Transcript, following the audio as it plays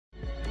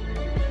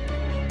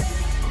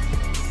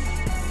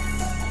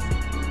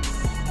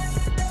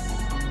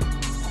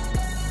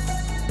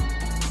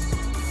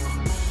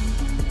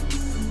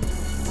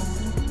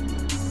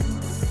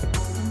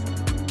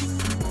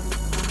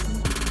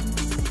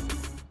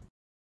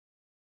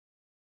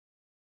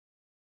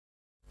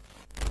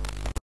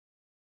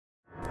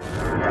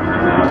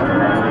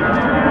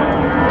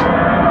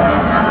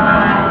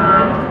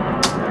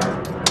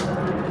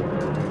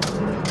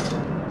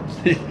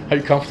Are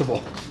you comfortable?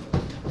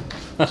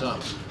 What's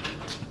up?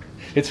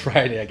 It's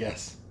Friday, I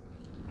guess.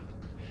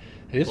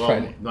 It is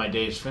Friday. My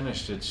day's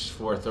finished. It's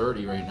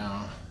 4:30 right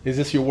now. Is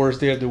this your worst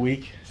day of the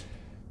week?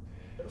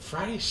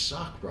 Fridays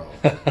suck, bro.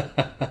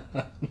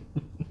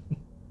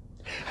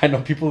 I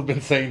know people have been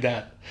saying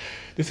that.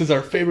 This is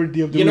our favorite day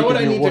of the week. You know what?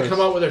 I need worst. to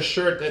come out with a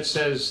shirt that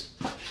says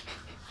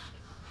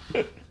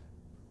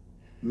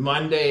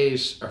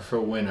Mondays are for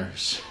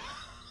winners.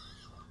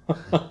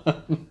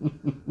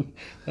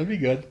 That'd be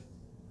good.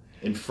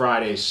 And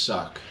Fridays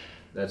suck.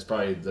 That's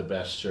probably the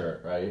best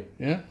shirt, right?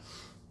 Yeah.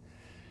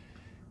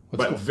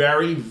 But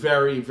very,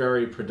 very,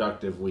 very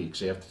productive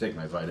weeks. I have to take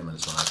my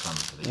vitamins when I come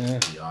to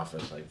the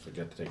office. I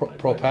forget to take my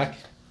Pro vitamins. Pack?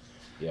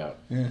 Yeah.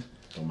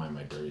 Don't mind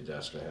my dirty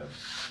desk. I have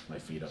my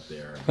feet up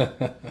there.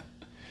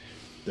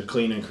 The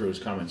cleaning crew's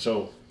coming.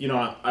 So, you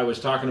know, I was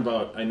talking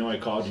about, I know I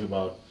called you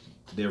about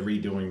they're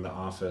redoing the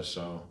office.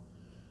 So,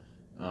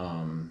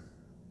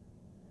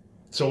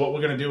 so what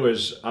we're going to do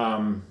is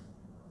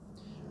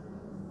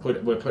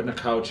we're putting a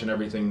couch and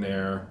everything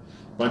there.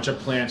 Bunch of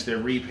plants. They're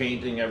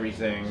repainting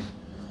everything.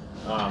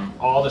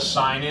 All the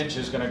signage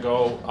is going to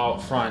go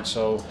out front,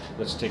 so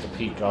let's take a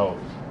peek out.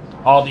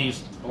 All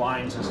these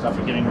blinds and stuff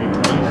are getting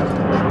replaced.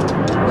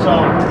 So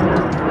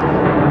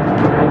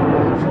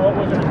what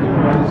we're going to do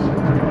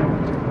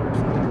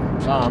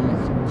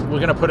is we're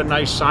going to put a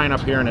nice sign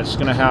up here, and it's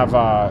going to have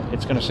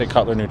it's going to say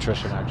Cutler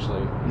Nutrition,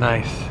 actually.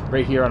 Nice.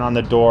 Right here and on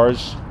the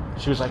doors.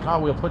 She was like, "Oh,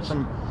 we'll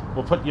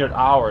put your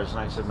hours," and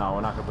I said, "No,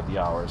 we're not going to put the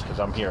hours because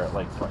I'm here at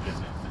like fucking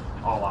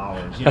all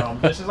hours." You know,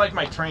 this is like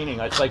my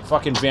training. It's like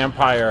fucking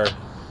vampire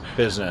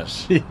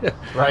business,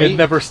 right? It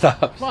never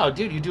stops. Well,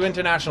 dude, you do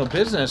international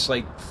business,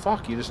 like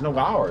fuck you. There's no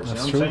hours.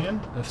 That's you know true. what I'm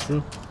saying? That's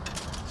true.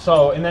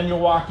 So, and then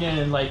you'll walk in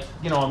and like,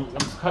 you know,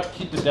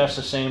 keep the desk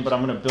the same, but I'm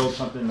gonna build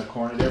something in the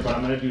corner there. But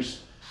I'm gonna do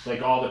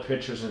like all the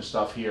pictures and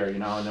stuff here, you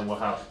know, and then we'll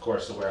have, of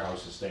course, the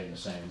warehouse is staying the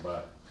same.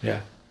 But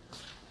yeah,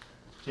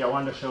 I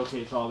wanted to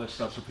showcase all this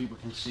stuff so people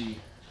can see.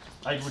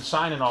 I would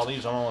sign in all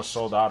these. I'm almost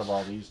sold out of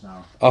all these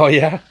now. Oh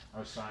yeah. I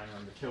was signing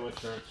them. The killer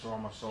shirts are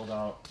almost sold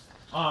out.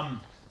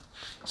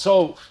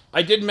 So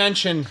I did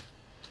mention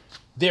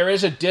there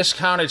is a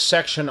discounted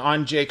section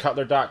on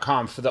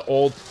jcutler.com for the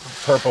old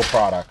purple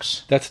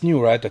products. That's new,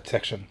 right? That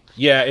section.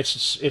 Yeah,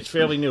 it's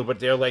fairly new,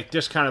 but they're like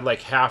discounted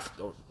like half.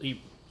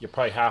 You're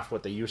probably half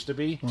what they used to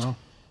be. Wow.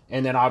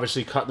 And then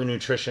obviously Cutler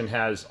Nutrition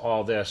has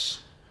all this.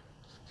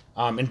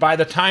 And by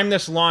the time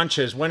this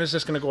launches, when is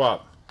this going to go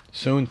up?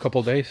 Soon,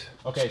 couple days.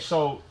 Okay,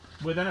 so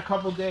within a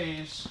couple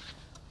days,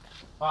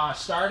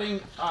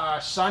 starting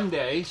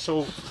Sunday,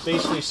 so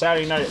basically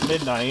Saturday night at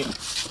midnight.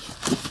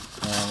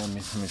 Let me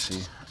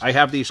see. I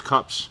have these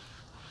cups.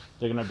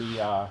 They're gonna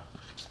be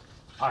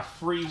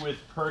free with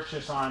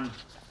purchase on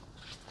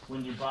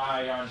when you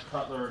buy on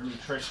Cutler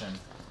Nutrition.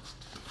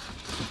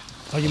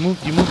 Oh, you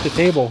moved the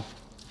table.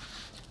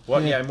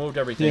 What? Yeah, I moved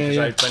everything because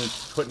I've been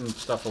putting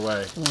stuff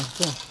away. Oh,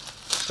 cool.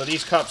 So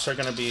these cups are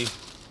gonna be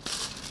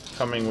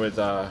coming with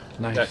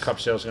nice. That cup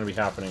sale is going to be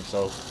happening.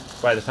 So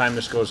by the time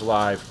this goes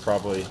live,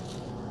 probably.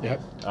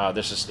 Yep.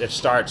 It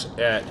starts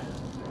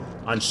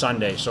on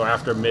Sunday. So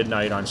after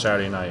midnight on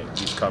Saturday night,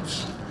 these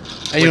cups.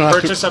 And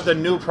with purchase of the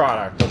new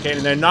product, okay?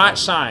 And they're not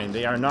signed.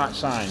 They are not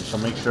signed. So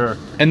make sure.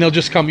 And they'll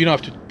just come. You don't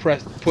have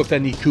to put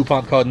any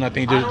coupon code.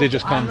 Nothing. They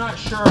just come. I'm not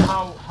sure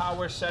how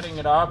we're setting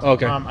it up.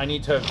 Okay. I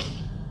need to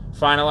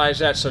finalize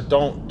that. So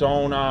don't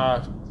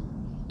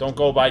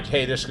go by.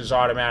 Hey, this is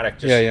automatic.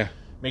 Just yeah.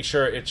 Make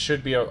sure it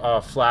should be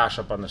a flash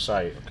up on the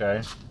site,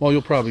 okay? Well,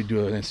 you'll probably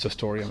do an Insta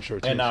story, I'm sure,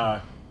 too. And,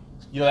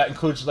 you know, that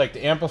includes, like,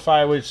 the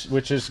Amplify,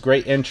 which is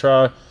great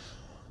intra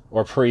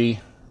or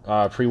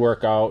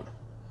pre-workout.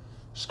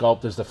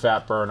 Sculpt is the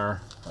fat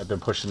burner. I've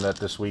been pushing that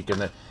this week.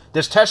 And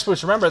this test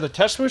booster, remember, the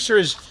test booster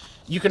is,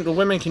 the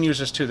women can use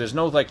this, too. There's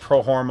no, like,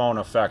 pro-hormone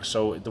effect.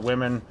 So the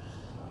women,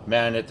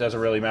 men, it doesn't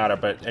really matter.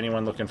 But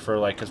anyone looking for,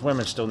 like, because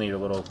women still need a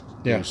little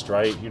boost,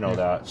 right? You know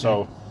that.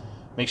 So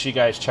make sure you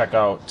guys check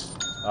out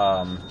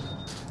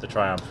the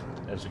Triumph.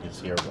 As you can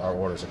see, our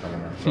orders are coming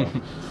in. So.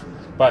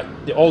 But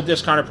the old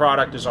discounted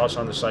product is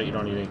also on the site. You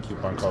don't need any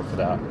coupon code for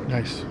that.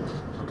 Nice.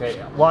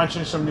 Okay,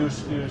 launching some new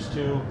SKUs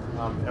too.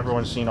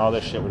 Everyone's seen all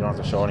this shit. We don't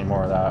have to show any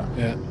more of that.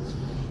 Yeah.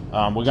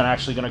 We're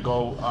gonna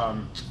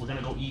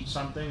go eat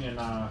something, and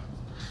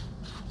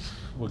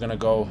we're gonna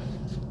go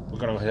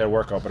hit a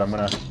workout. But I'm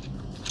gonna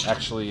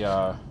actually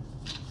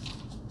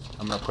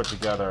put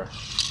together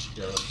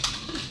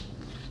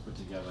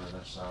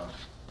this.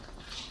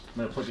 I'm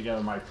going to put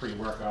together my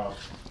pre-workout.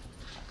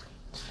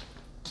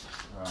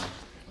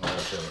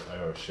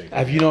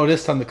 Have you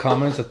noticed on the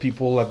comments that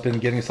people have been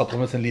getting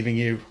supplements and leaving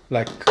you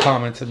like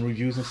comments and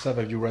reviews and stuff?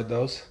 Have you read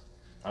those?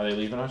 Are they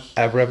leaving us?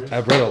 I've read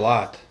a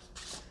lot.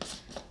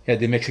 Yeah,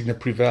 they're mixing the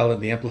Prevail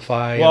and the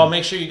Amplify. Well,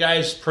 make sure you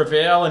guys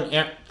Prevail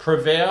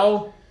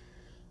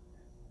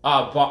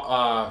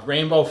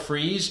Rainbow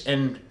Freeze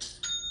and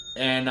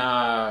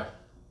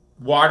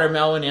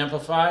Watermelon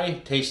Amplify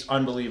tastes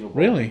unbelievable.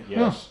 Really? Yes.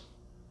 Huh.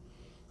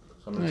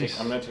 So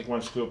I'm gonna take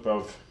one scoop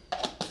of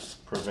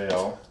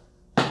Prevail.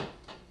 I'm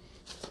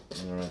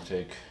gonna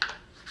take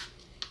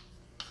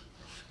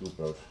scoop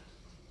of.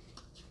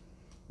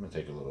 I'm gonna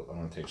take a little. I'm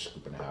gonna take a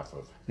scoop and a half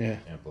of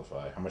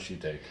Amplify. How much do you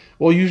take?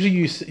 Well, usually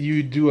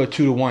you do a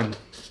 2 to 1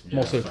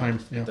 most of the time.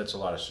 Yeah. That's a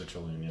lot of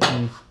citrulline.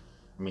 Yeah.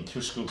 I mean,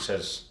 2 scoops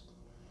has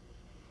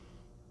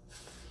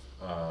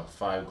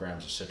 5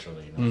 grams of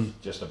citrulline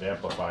just of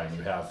Amplify, and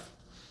you have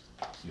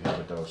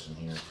a dose in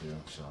here too.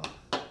 So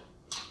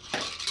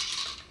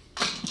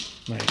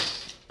nice.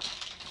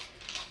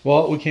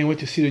 Well, we can't wait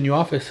to see the new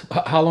office.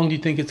 How long do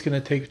you think it's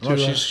gonna take? Well,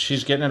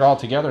 she's getting it all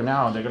together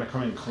now, and they're gonna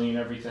come in and clean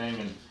everything.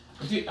 And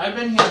dude, I've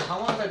been here. How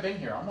long have I been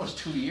here? Almost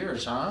 2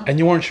 years, huh? And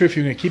you weren't sure if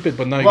you were gonna keep it,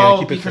 but now you're gonna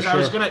keep it for sure.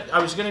 Because I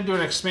was gonna do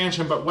an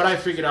expansion, but what I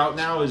figured out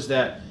now is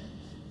that,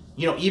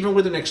 you know, even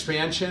with an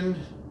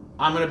expansion,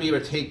 I'm gonna be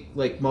able to take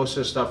like most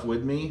of the stuff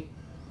with me,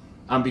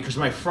 because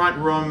my front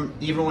room,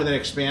 even with an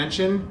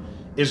expansion,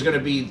 is gonna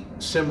be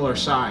similar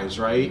size,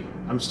 right?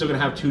 I'm still gonna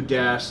have 2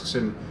 desks,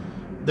 and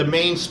the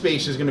main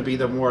space is gonna be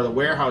the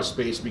warehouse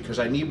space because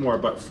I need more.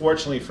 But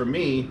fortunately for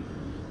me,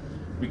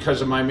 because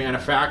of my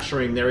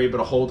manufacturing, they're able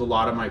to hold a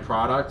lot of my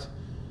product.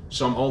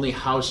 So I'm only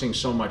housing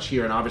so much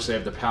here, and obviously I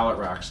have the pallet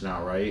racks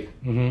now, right?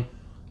 Mm-hmm.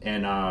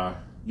 And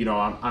you know,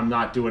 I'm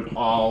not doing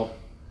all.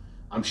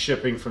 I'm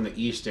shipping from the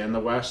east and the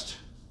west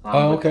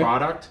with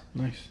product.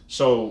 Nice.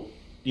 So,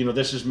 you know,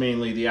 this is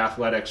mainly the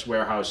athletics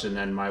warehouse, and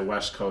then my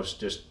west coast,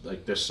 just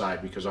like this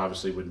side, because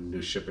obviously with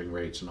new shipping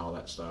rates and all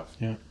that stuff.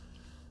 Yeah.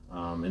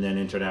 And then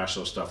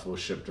international stuff will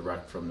ship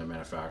direct from the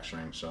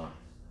manufacturing. So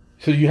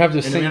you have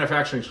the same. The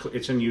manufacturing,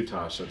 it's in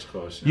Utah, so it's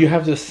close. You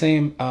have the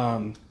same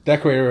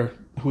decorator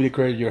who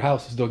decorated your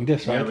house is doing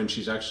this, right? Yeah, and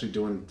she's actually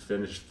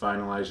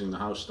finalizing the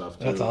house stuff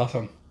too. That's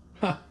awesome.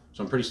 Huh.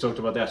 So I'm pretty stoked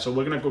about that. So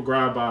we're gonna go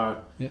grab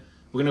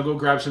we're gonna go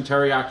grab some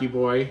Teriyaki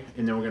Boy,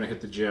 and then we're gonna hit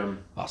the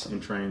gym. Awesome.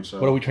 And train. So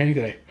what are we training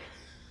today?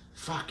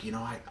 Fuck, you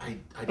know,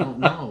 I don't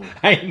know.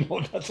 I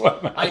know, that's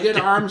what I'm I did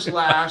arms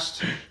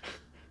last.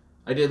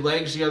 I did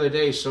legs the other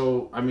day,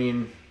 so I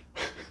mean.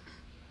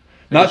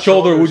 Not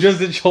shoulder. We just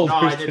did shoulders.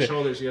 No, I did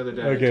shoulders the other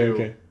day.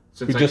 Okay.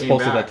 We just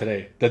posted that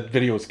today. That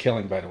video was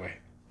killing, by the way,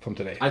 from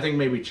today. I think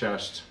maybe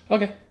chest.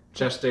 Okay.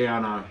 Chest day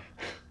on a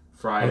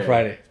Friday. On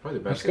Friday. It's probably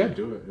the best way to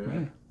do it.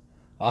 Yeah.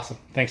 Awesome.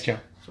 Thanks, Joe.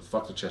 So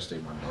fuck the chest day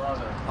Monday.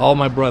 All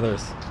my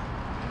brothers.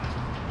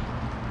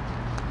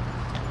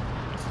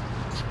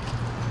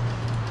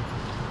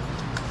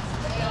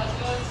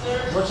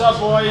 What's up,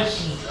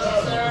 boys?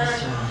 Hello, sir.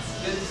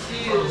 Good to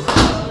see you. What's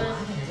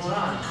going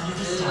on?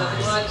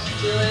 Nothing much.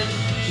 Chilling.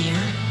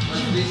 Here.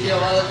 Must be here a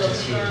while ago,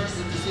 sir.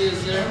 Good to see you,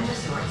 sir.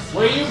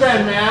 Where you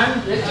been,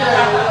 man? Good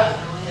job.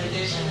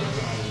 Vacation.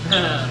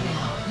 Can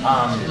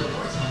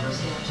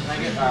I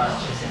get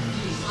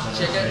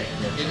Chicken?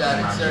 You got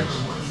it, sir.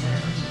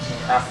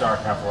 half dark,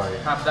 half white?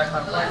 Half dark,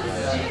 half light. You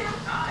got it.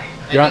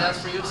 You're Anything on-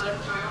 else for you, sir?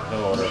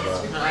 No order,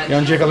 bro. You're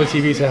on Jake Cutler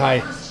TV. Say hi.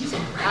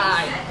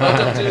 Hi.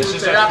 Welcome to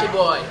Teriyaki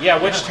Boy.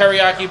 Yeah, which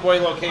Teriyaki Boy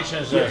location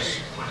is this?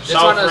 This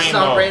one is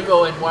South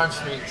Rainbow in Warm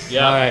Streets.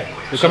 Yeah. All right.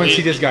 So come and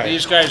see this guy.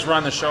 These guys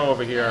run the show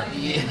over here.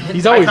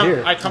 He's always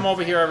here. I come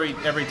over here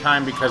every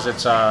time because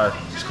it's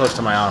close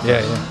to my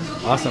office.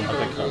 Yeah. Awesome.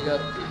 There you go.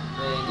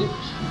 Thank you.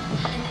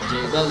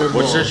 Cutler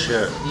What's Boy. this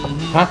shit?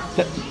 Huh?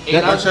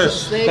 What's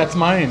this? That's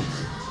mine.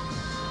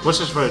 What's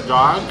this for a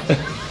dog?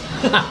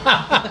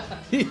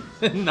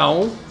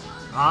 No.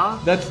 Huh?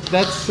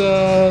 That's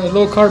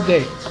low carb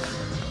day.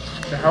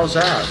 What the hell's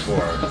that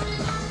for?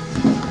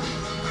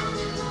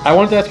 I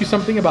wanted to ask you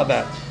something about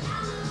that.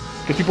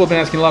 Because people have been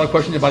asking a lot of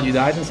questions about your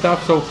diet and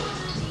stuff. So,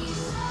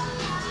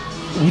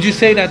 would you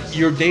say that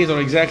your days are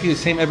exactly the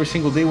same every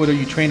single day, whether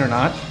you train or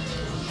not,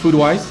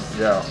 food-wise?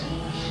 Yeah.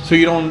 So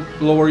you don't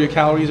lower your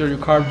calories or your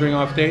carbs during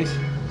off days?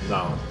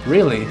 No.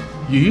 Really?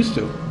 You used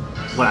to?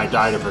 When I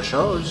dieted for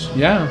shows.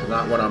 Yeah.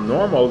 Not when I'm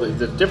normal.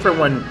 The different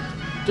when,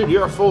 dude,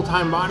 you're a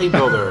full-time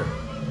bodybuilder.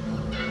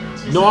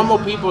 Normal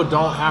people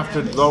don't have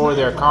to lower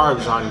their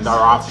carbs on their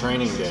off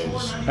training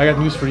days. I got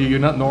news for you. You're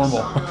not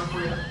normal.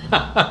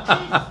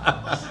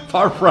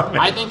 Far from it.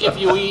 I think if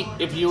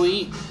you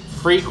eat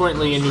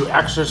frequently and you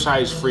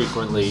exercise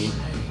frequently,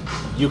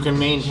 you can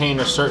maintain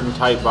a certain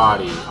type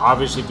body.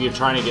 Obviously, if you're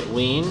trying to get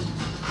lean,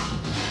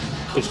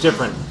 it's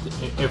different.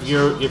 If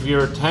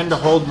you tend to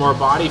hold more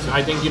body,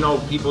 I think, you know,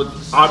 people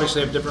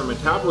obviously have different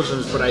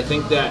metabolisms, but I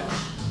think that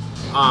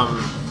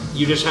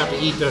you just have to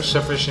eat the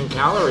sufficient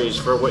calories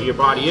for what your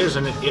body is.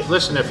 And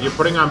listen, if you're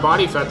putting on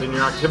body fat, then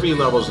your activity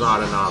level's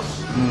not enough.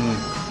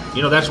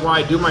 You know, that's why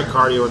I do my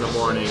cardio in the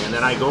morning, and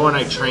then I go and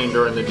I train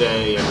during the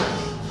day, and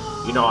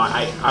you know,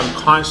 I'm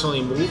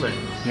constantly moving.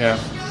 Yeah.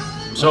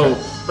 So,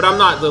 Okay. But I'm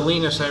not the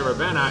leanest I've ever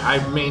been.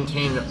 I've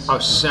maintained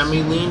a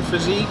semi-lean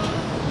physique,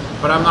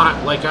 but I'm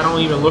not, like, I don't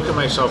even look at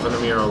myself in the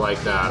mirror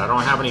like that. I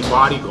don't have any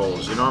body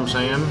goals, you know what I'm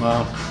saying?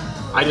 Wow.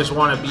 I just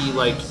want to be,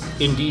 like,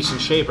 in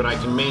decent shape, and I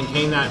can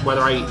maintain that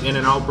whether I eat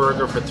In-N-Out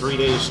burger for 3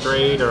 days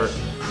straight,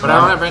 but I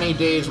don't have any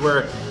days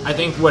where, I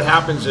think what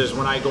happens is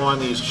when I go on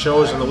these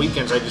shows on the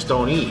weekends, I just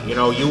don't eat. You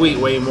know, you eat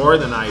way more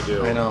than I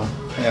do. I know.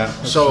 Yeah.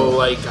 So true.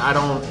 Like, I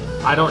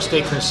don't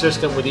stay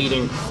consistent with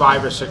eating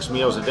 5 or 6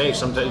 meals a day.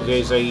 Some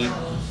days I eat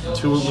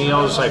 2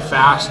 meals. I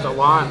fast a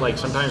lot. Like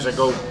sometimes I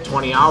go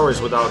 20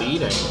 hours without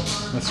eating.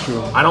 That's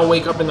true. I don't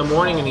wake up in the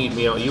morning and eat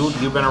meal.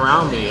 You've been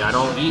around me. I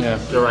don't eat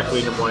directly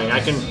in the morning. I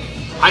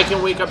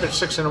can wake up at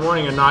 6 in the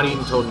morning and not eat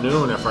until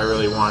noon if I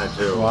really wanted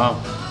to. Wow.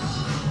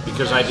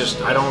 Because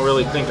I don't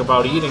really think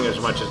about eating as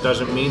much. It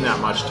doesn't mean that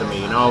much to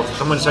me. You know, if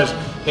someone says,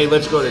 hey,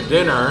 let's go to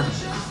dinner,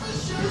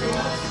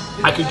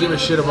 I could give a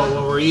shit about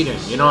what we're eating.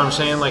 You know what I'm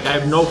saying? Like, I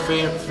have no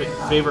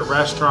favorite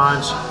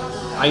restaurants.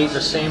 I eat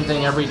the same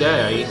thing every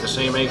day. I eat the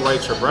same egg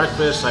whites for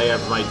breakfast. I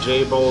have my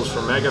J bowls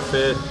for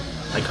MegaFit.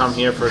 I come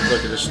here for,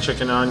 look at this,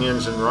 chicken,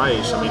 onions, and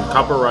rice. I mean,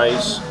 cup of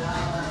rice,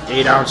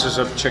 8 ounces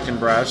of chicken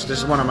breast. This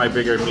is one of my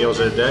bigger meals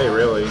a day,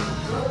 really.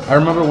 I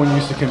remember when you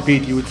used to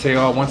compete, you would say,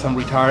 oh, once I'm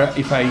retired,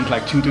 if I eat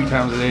like 2-3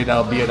 times a day,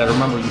 that'll be it. I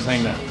remember you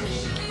saying that.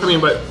 I mean,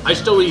 but I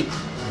still eat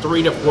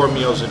 3 to 4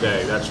 meals a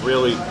day. That's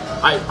really,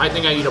 I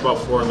think I eat about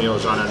 4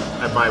 meals on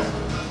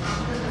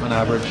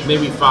average.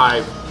 Maybe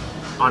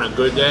 5 on a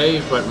good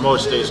day, but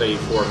most days I eat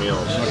 4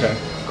 meals. Okay,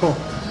 cool.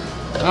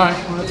 All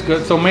right, well, that's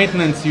good. So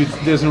maintenance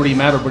doesn't really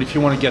matter, but if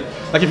you want to get,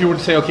 like if you were to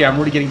say, okay, I'm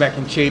really getting back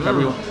in shape,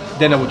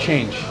 then it would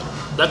change.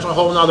 That's a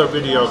whole nother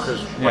video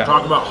because we're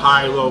talking about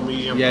high, low,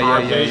 medium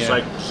carb days,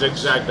 like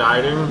zigzag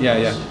dieting.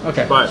 Yeah,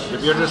 okay. But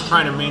if you're just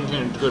trying to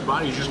maintain a good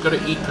body, you just got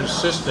to eat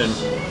consistent.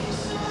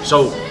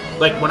 So,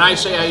 like when I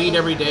say I eat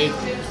every day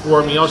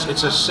 4 meals,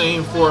 it's the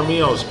same 4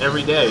 meals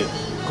every day.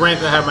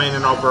 Granted, I had my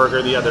In-N-Out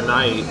burger the other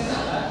night,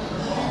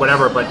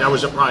 whatever, but that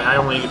was probably, I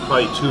only ate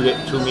probably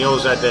 2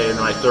 meals that day, and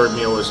my 3rd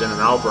meal was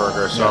In-N-Out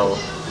burger. So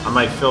I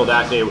might fill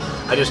that day.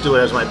 I just do it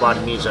as my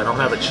body needs. I don't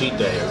have a cheat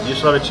day. You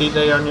still have a cheat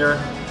day on your?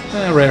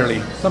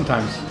 Rarely,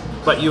 sometimes.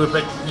 But you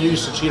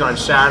used to cheat on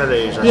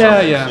Saturdays or something.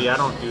 Yeah. See, I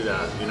don't do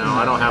that. You know,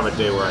 I don't have a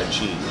day where I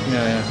cheat.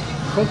 Yeah.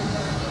 Cool.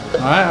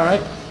 All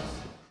right.